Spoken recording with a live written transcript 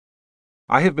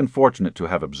I have been fortunate to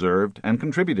have observed and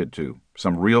contributed to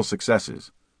some real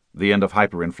successes: the end of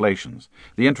hyperinflations,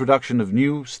 the introduction of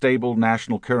new, stable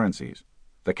national currencies,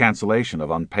 the cancellation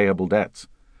of unpayable debts,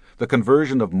 the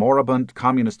conversion of moribund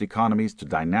communist economies to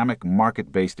dynamic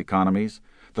market-based economies,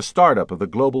 the startup of the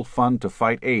Global Fund to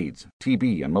fight AIDS,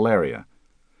 TB, and malaria,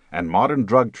 and modern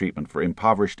drug treatment for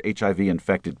impoverished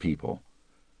HIV-infected people.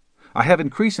 I have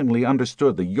increasingly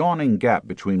understood the yawning gap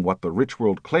between what the rich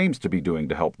world claims to be doing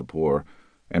to help the poor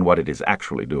and what it is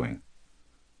actually doing.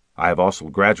 I have also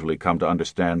gradually come to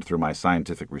understand through my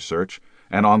scientific research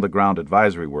and on-the-ground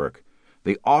advisory work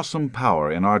the awesome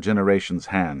power in our generation's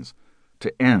hands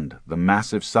to end the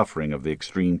massive suffering of the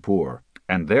extreme poor,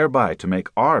 and thereby to make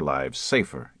our lives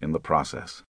safer in the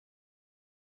process.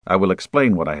 I will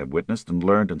explain what I have witnessed and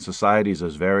learned in societies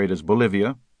as varied as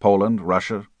Bolivia, Poland,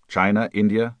 Russia, China,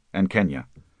 India, and Kenya.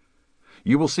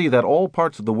 You will see that all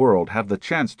parts of the world have the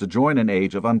chance to join an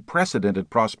age of unprecedented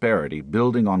prosperity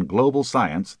building on global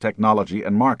science, technology,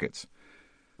 and markets.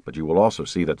 But you will also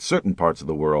see that certain parts of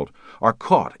the world are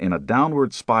caught in a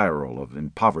downward spiral of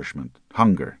impoverishment,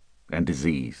 hunger, and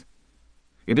disease.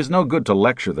 It is no good to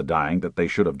lecture the dying that they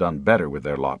should have done better with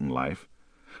their lot in life.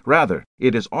 Rather,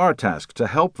 it is our task to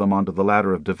help them onto the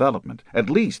ladder of development, at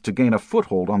least to gain a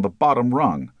foothold on the bottom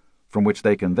rung, from which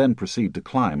they can then proceed to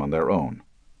climb on their own.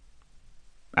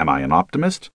 Am I an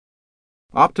optimist?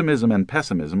 Optimism and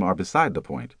pessimism are beside the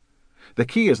point. The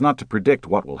key is not to predict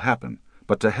what will happen,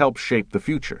 but to help shape the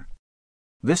future.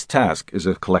 This task is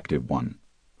a collective one,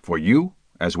 for you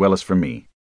as well as for me.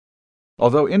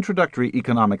 Although introductory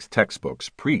economics textbooks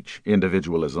preach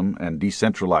individualism and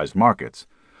decentralized markets,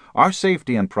 our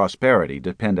safety and prosperity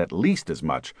depend at least as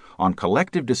much on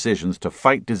collective decisions to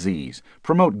fight disease,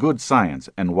 promote good science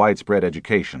and widespread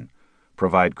education,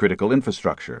 provide critical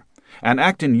infrastructure, and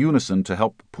act in unison to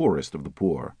help the poorest of the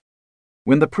poor.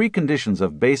 When the preconditions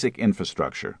of basic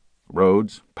infrastructure,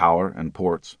 roads, power and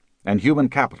ports, and human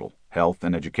capital, health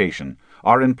and education,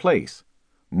 are in place,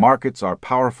 markets are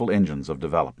powerful engines of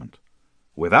development.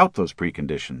 Without those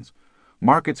preconditions,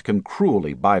 markets can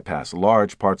cruelly bypass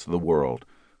large parts of the world,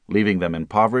 leaving them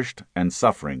impoverished and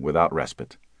suffering without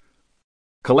respite.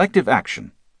 Collective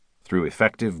action, through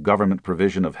effective government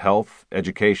provision of health,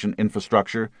 education,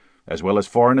 infrastructure, as well as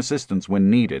foreign assistance when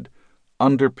needed,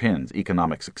 underpins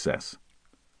economic success.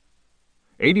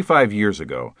 85 years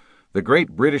ago, the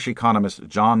great British economist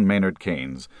John Maynard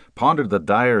Keynes pondered the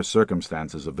dire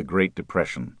circumstances of the Great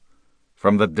Depression.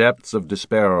 From the depths of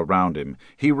despair around him,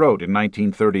 he wrote in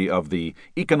 1930 of the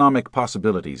economic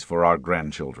possibilities for our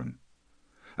grandchildren.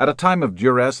 At a time of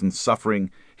duress and suffering,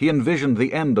 he envisioned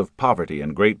the end of poverty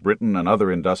in Great Britain and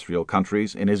other industrial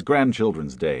countries in his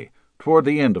grandchildren's day, toward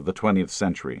the end of the 20th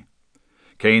century.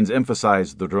 Keynes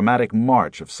emphasized the dramatic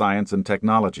march of science and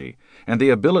technology, and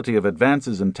the ability of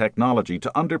advances in technology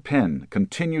to underpin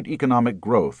continued economic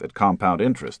growth at compound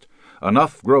interest,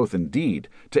 enough growth indeed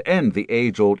to end the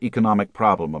age-old economic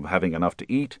problem of having enough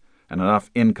to eat and enough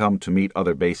income to meet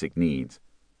other basic needs.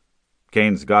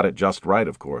 Keynes got it just right,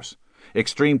 of course.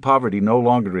 Extreme poverty no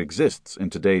longer exists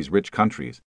in today's rich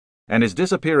countries, and is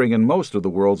disappearing in most of the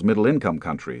world's middle-income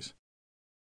countries.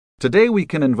 Today we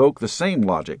can invoke the same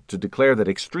logic to declare that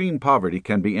extreme poverty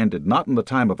can be ended not in the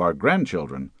time of our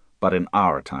grandchildren, but in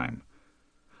our time.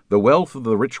 The wealth of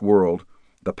the rich world,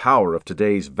 the power of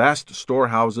today's vast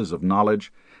storehouses of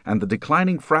knowledge, and the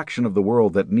declining fraction of the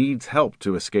world that needs help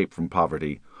to escape from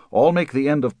poverty all make the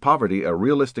end of poverty a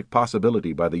realistic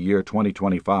possibility by the year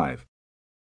 2025.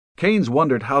 Keynes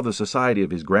wondered how the society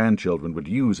of his grandchildren would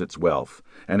use its wealth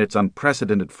and its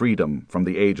unprecedented freedom from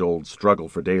the age-old struggle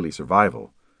for daily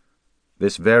survival.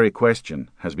 This very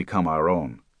question has become our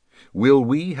own. Will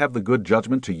we have the good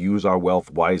judgment to use our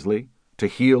wealth wisely, to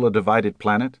heal a divided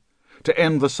planet, to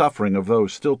end the suffering of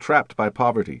those still trapped by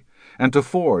poverty, and to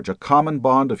forge a common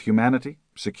bond of humanity,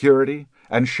 security,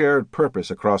 and shared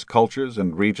purpose across cultures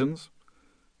and regions?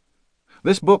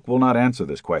 This book will not answer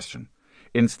this question.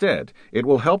 Instead, it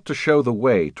will help to show the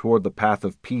way toward the path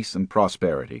of peace and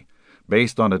prosperity,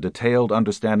 based on a detailed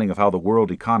understanding of how the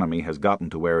world economy has gotten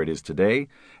to where it is today,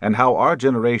 and how our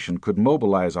generation could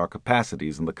mobilize our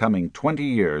capacities in the coming 20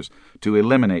 years to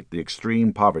eliminate the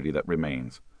extreme poverty that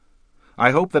remains.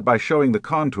 I hope that by showing the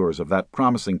contours of that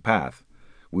promising path,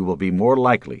 we will be more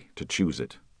likely to choose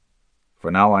it.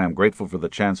 For now I am grateful for the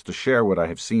chance to share what I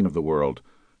have seen of the world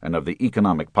and of the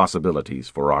economic possibilities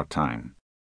for our time.